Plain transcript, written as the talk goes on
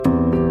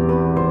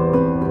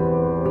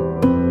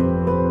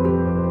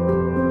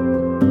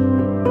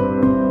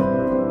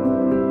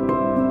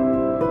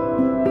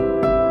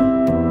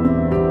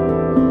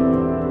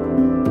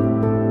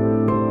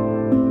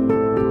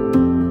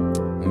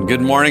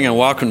Good morning and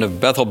welcome to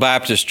Bethel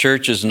Baptist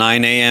Church's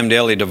 9 a.m.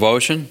 daily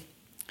devotion.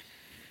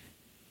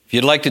 If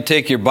you'd like to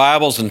take your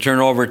Bibles and turn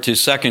over to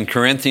 2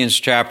 Corinthians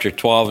chapter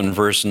 12 and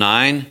verse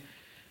 9,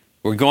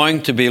 we're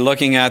going to be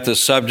looking at the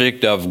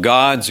subject of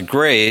God's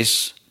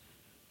grace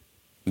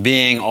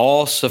being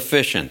all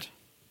sufficient.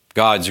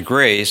 God's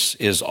grace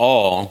is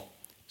all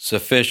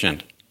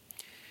sufficient.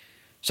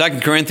 2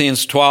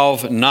 Corinthians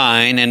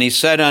 12:9, and he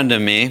said unto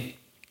me,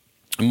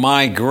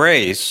 My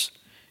grace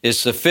is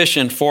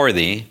sufficient for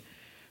thee,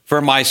 for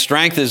my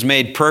strength is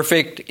made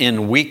perfect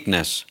in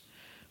weakness.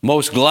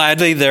 Most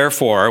gladly,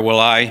 therefore,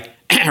 will I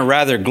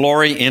rather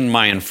glory in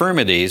my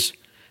infirmities,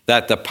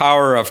 that the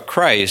power of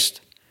Christ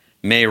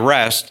may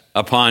rest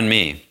upon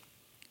me.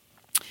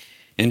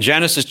 In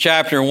Genesis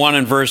chapter 1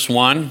 and verse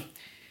 1,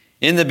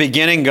 in the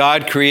beginning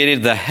God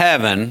created the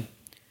heaven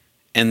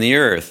and the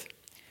earth.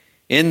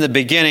 In the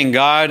beginning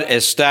God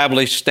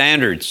established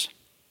standards,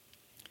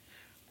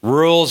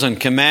 rules and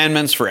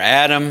commandments for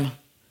Adam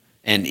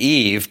and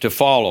Eve to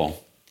follow.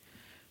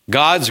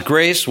 God's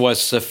grace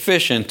was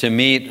sufficient to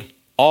meet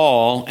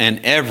all and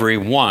every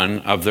one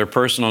of their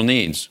personal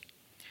needs.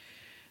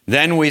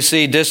 Then we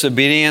see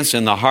disobedience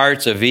in the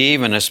hearts of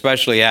Eve, and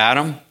especially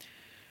Adam,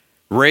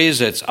 raise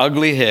its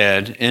ugly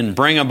head and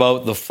bring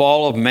about the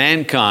fall of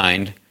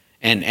mankind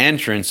and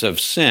entrance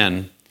of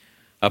sin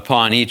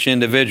upon each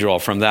individual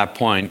from that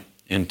point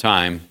in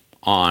time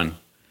on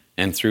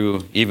and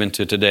through even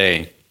to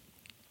today.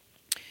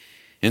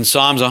 In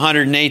Psalms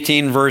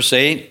 118, verse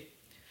 8,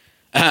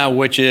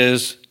 which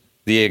is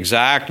the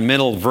exact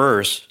middle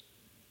verse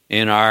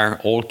in our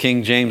Old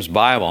King James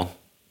Bible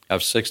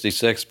of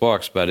 66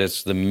 books, but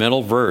it's the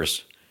middle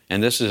verse.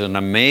 And this is an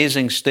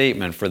amazing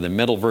statement for the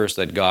middle verse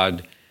that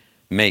God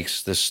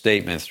makes this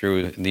statement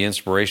through the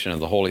inspiration of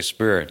the Holy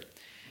Spirit.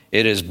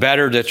 It is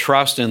better to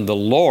trust in the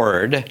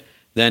Lord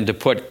than to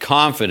put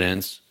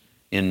confidence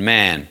in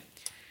man.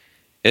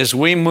 As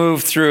we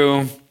move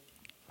through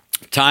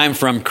time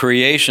from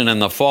creation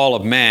and the fall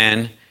of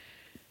man,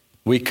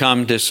 we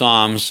come to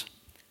Psalms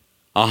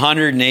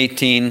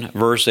 118,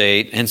 verse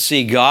 8, and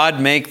see God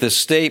make the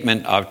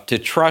statement of to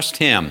trust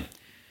Him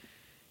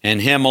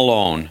and Him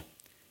alone,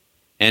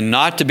 and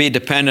not to be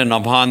dependent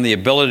upon the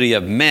ability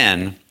of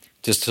men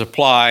to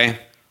supply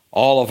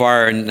all of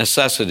our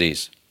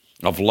necessities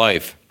of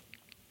life.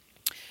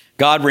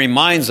 God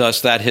reminds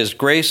us that His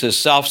grace is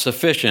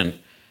self-sufficient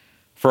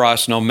for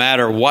us no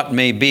matter what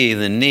may be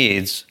the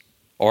needs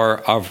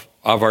or of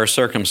our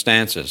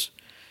circumstances.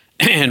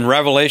 In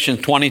Revelation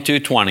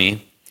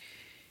 22:20,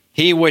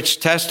 He which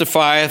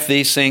testifieth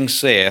these things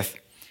saith,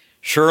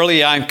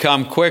 Surely I am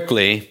come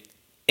quickly.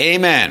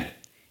 Amen.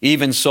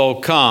 Even so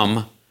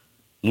come,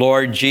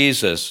 Lord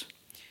Jesus.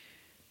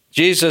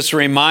 Jesus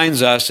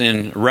reminds us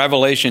in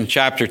Revelation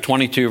chapter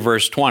 22,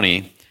 verse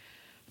 20,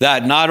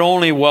 that not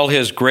only will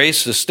His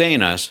grace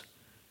sustain us,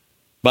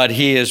 but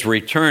He is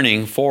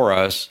returning for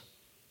us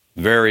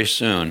very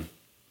soon.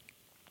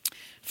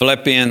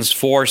 Philippians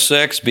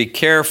 4:6, be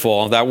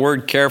careful. That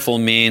word careful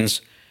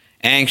means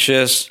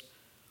anxious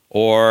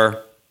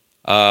or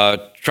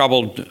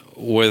troubled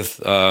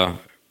with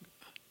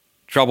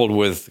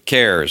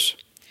cares.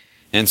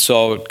 And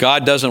so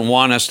God doesn't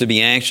want us to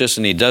be anxious,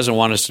 and He doesn't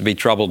want us to be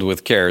troubled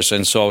with cares.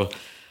 And so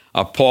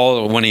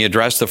Paul, when he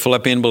addressed the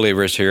Philippian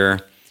believers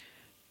here,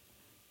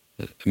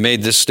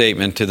 made this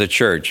statement to the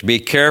church. Be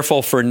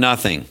careful for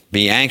nothing.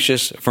 Be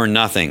anxious for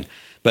nothing.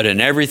 But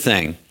in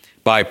everything,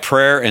 by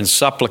prayer and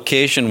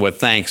supplication with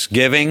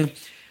thanksgiving,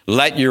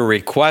 let your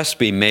requests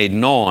be made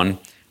known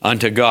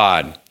unto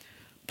God.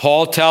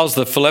 Paul tells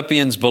the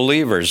Philippians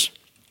believers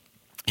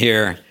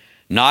here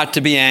not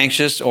to be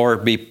anxious or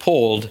to be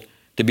pulled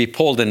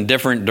in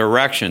different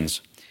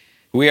directions.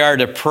 We are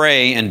to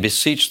pray and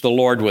beseech the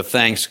Lord with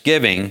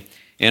thanksgiving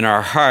in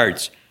our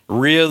hearts,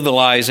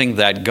 realizing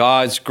that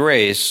God's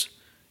grace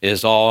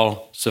is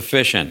all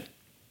sufficient.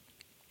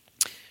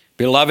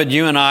 Beloved,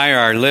 you and I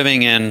are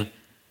living in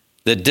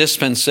the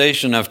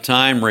dispensation of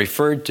time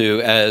referred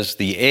to as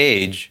the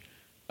age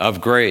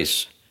of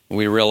grace.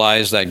 We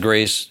realize that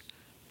grace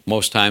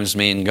most times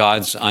means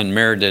God's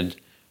unmerited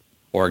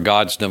or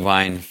God's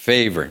divine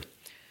favor.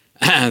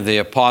 The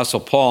Apostle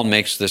Paul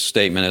makes this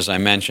statement, as I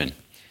mentioned.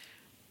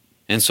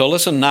 And so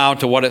listen now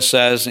to what it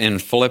says in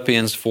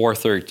Philippians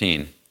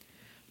 4:13.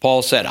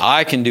 Paul said,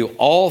 I can do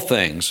all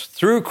things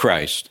through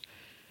Christ,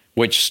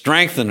 which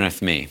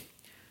strengtheneth me.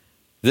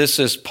 This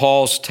is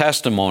Paul's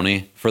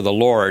testimony for the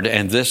Lord,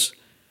 and this,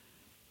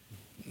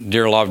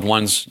 dear loved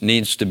ones,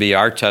 needs to be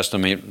our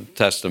testimony,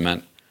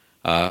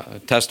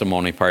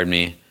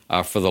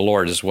 for the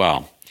Lord as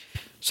well.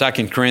 2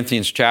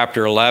 Corinthians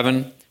chapter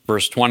 11,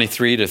 verse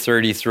 23 to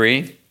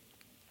 33.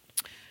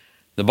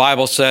 The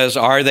Bible says,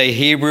 Are they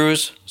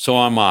Hebrews? So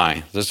am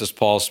I. This is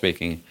Paul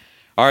speaking.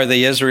 Are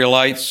they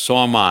Israelites? So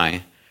am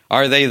I.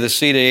 Are they the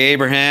seed of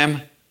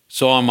Abraham?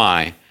 So am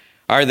I.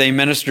 Are they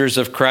ministers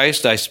of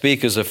Christ? I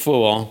speak as a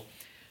fool.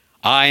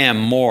 I am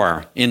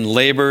more in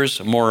labors,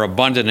 more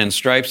abundant in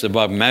stripes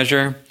above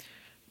measure,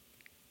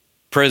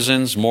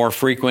 prisons more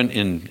frequent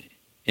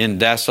in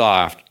deaths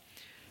oft.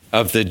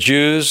 Of the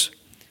Jews,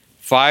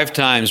 5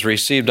 times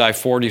received I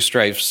 40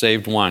 stripes,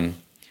 saved 1.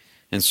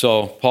 And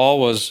so Paul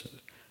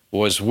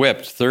was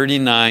whipped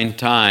 39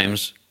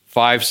 times,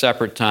 5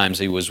 separate times.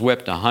 He was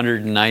whipped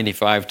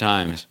 195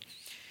 times.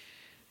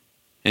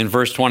 In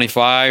verse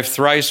 25,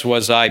 thrice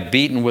was I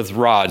beaten with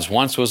rods,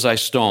 once was I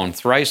stoned,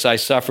 thrice I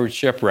suffered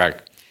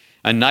shipwreck.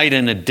 A night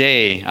and a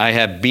day I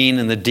have been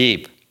in the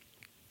deep.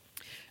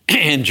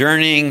 In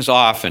journeyings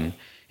often,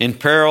 in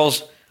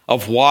perils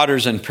of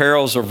waters, and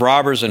perils of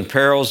robbers, and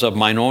perils of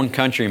mine own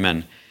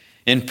countrymen,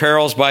 in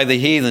perils by the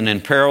heathen,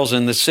 in perils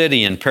in the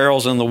city, in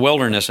perils in the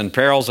wilderness, in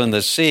perils in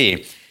the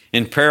sea,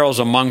 in perils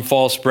among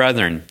false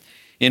brethren,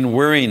 in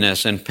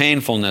weariness and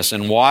painfulness,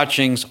 and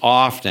watchings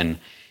often,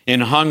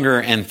 in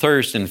hunger and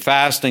thirst, in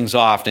fastings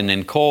often,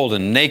 in cold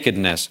and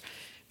nakedness,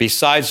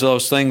 besides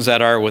those things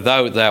that are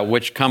without, that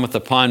which cometh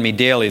upon me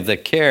daily, the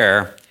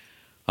care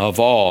of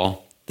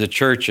all the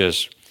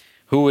churches.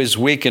 Who is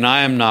weak and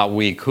I am not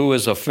weak? Who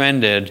is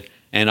offended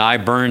and I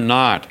burn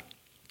not?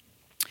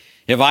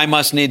 If I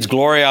must needs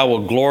glory, I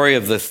will glory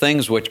of the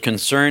things which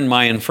concern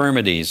my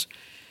infirmities.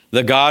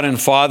 The God and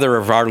Father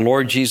of our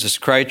Lord Jesus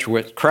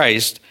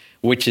Christ,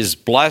 which is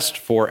blessed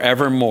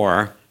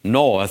forevermore,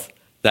 knoweth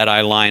that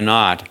I lie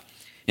not.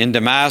 In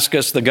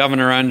Damascus, the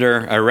governor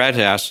under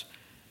Aretas,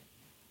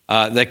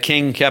 the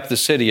king kept the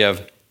city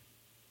of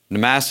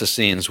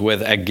Damascenes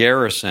with a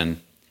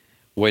garrison,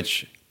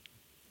 which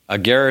a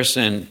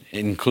garrison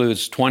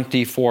includes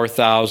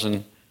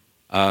 24,000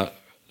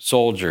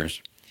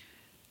 soldiers,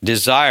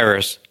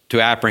 desirous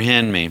to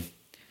apprehend me.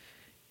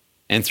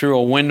 And through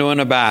a window in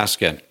a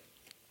basket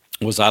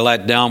was I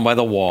let down by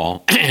the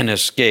wall and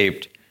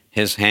escaped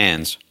his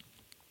hands.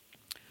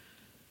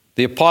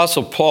 The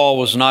Apostle Paul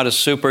was not a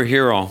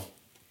superhero.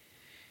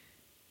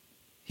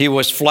 He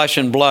was flesh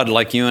and blood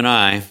like you and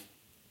I.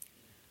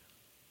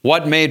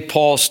 What made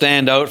Paul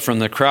stand out from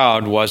the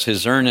crowd was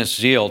his earnest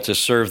zeal to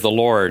serve the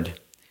Lord.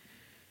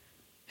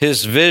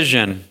 His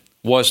vision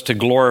was to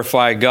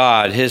glorify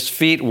God. His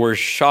feet were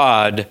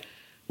shod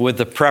with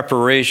the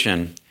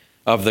preparation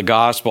of the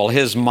gospel.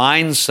 His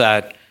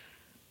mindset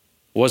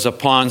was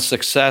upon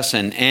success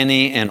in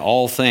any and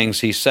all things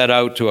he set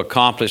out to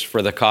accomplish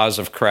for the cause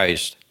of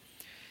Christ.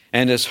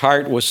 And his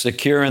heart was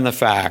secure in the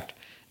fact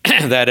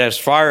that as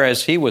far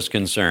as he was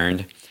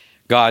concerned,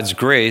 God's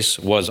grace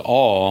was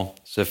all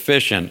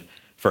sufficient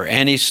for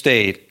any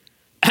state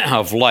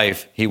of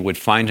life he would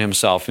find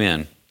himself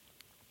in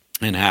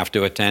and have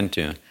to attend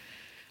to.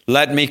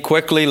 Let me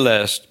quickly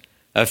list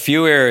a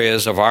few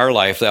areas of our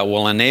life that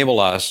will enable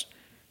us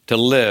to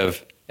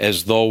live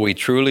as though we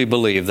truly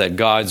believe that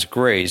God's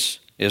grace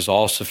is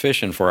all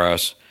sufficient for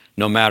us,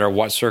 no matter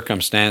what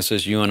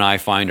circumstances you and I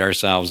find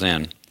ourselves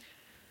in,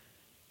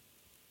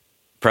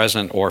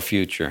 present or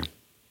future.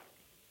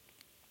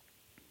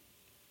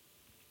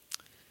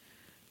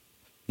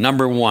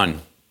 Number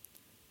 1,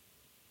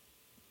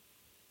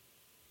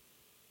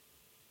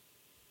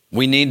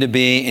 we need to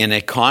be in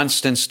a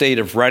constant state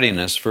of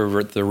readiness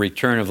for the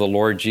return of the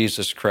Lord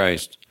Jesus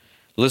Christ.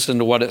 Listen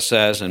to what it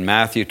says in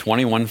Matthew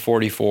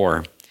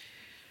 21:44.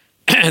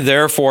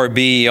 Therefore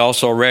be ye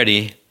also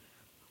ready,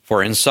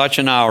 for in such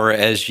an hour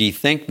as ye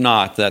think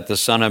not that the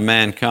Son of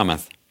Man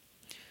cometh.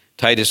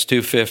 Titus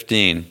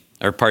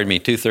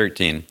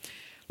 2:13.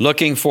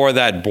 Looking for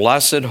that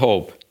blessed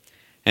hope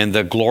and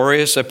the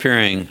glorious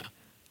appearing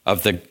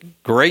of the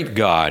great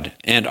God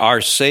and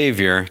our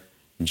Savior,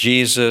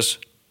 Jesus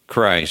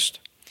Christ.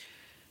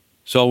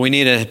 So we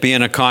need to be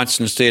in a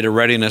constant state of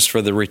readiness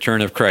for the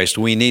return of Christ.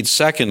 We need,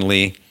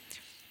 secondly,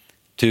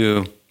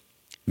 to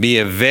be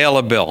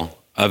available,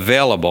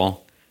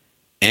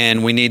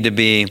 and we need to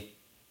be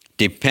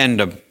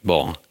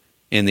dependable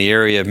in the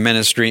area of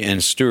ministry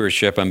and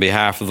stewardship on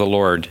behalf of the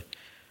Lord.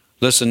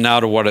 Listen now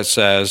to what it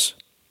says,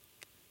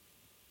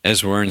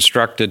 as we're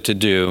instructed to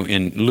do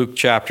in Luke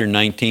chapter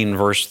 19,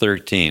 verse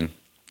 13.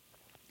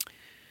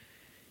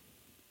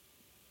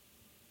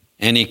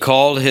 And he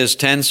called his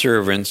 10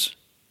 servants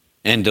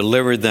and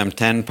delivered them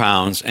 10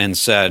 pounds and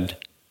said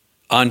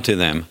unto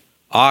them,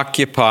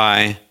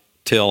 Occupy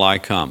till I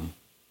come.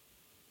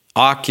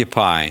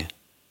 Occupy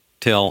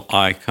till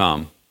I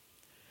come.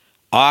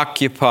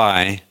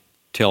 Occupy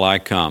till I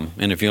come.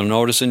 And if you'll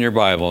notice in your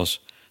Bibles,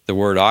 the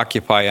word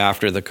occupy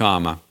after the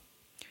comma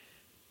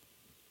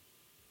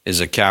is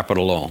a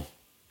capital O.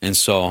 And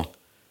so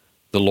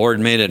the Lord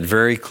made it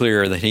very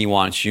clear that he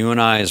wants you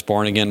and I as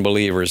born-again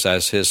believers,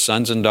 as his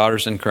sons and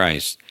daughters in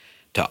Christ,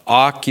 to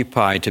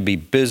occupy, to be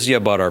busy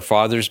about our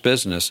Father's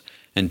business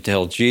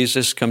until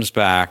Jesus comes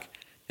back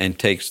and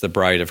takes the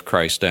bride of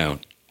Christ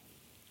out.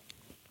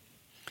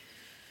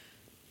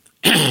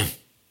 1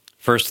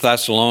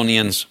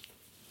 Thessalonians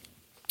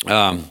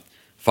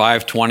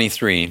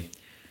 5:23,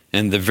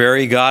 and the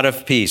very God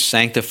of peace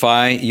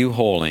sanctify you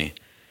wholly.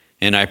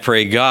 And I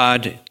pray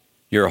God,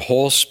 your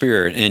whole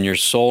spirit and your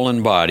soul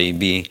and body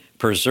be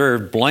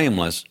preserved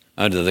blameless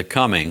unto the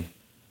coming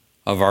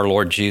of our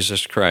Lord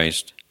Jesus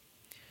Christ.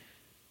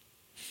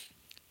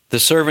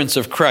 The servants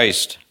of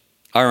Christ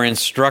are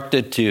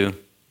instructed to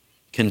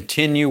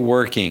continue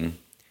working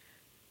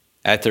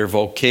at their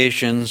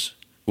vocations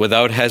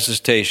without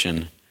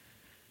hesitation,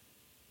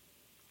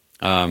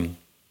 when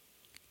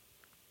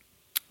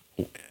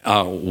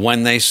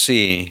they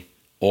see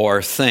or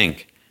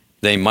think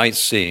they might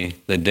see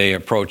the day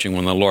approaching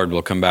when the Lord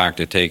will come back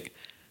to take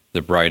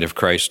the bride of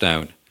Christ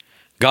out.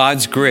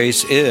 God's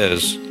grace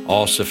is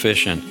all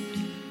sufficient.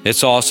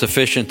 It's all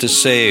sufficient to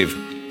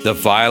save the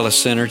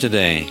vilest sinner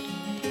today.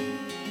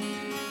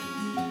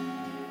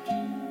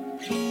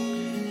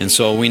 And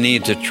so we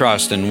need to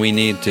trust and we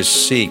need to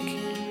seek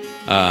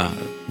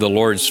the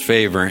Lord's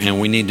favor,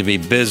 and we need to be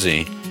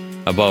busy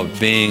about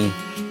being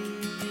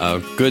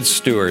good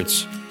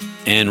stewards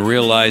and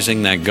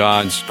realizing that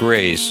God's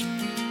grace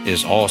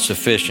is all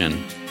sufficient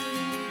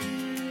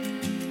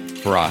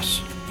for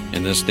us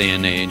in this day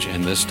and age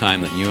and this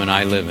time that you and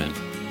I live in.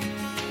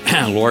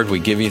 Lord, we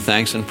give you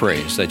thanks and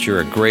praise that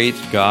you're a great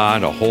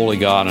God, a holy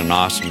God, an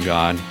awesome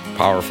God,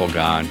 powerful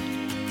God.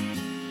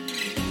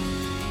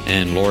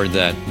 And Lord,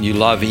 that you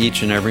love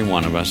each and every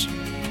one of us.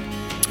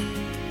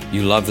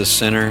 You love the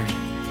sinner,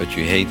 but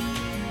you hate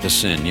the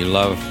sin. You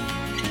love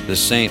the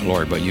saint,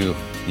 Lord, but you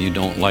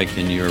don't like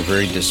and you're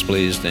very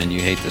displeased and you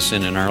hate the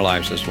sin in our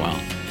lives as well.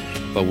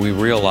 But we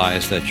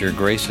realize that your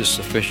grace is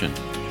sufficient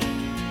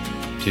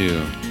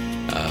to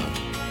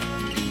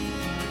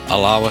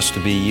allow us to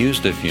be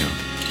used of you.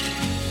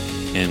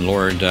 And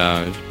Lord,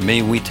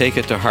 may we take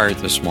it to heart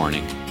this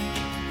morning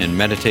and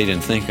meditate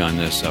and think on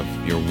this, of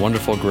your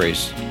wonderful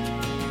grace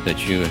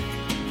that you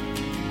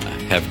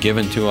have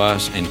given to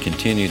us and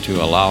continue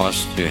to allow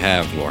us to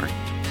have, Lord.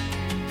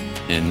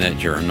 And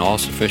that you're an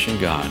all-sufficient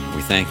God.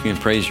 We thank you and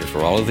praise you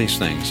for all of these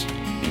things.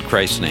 In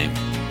Christ's name,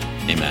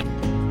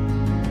 amen.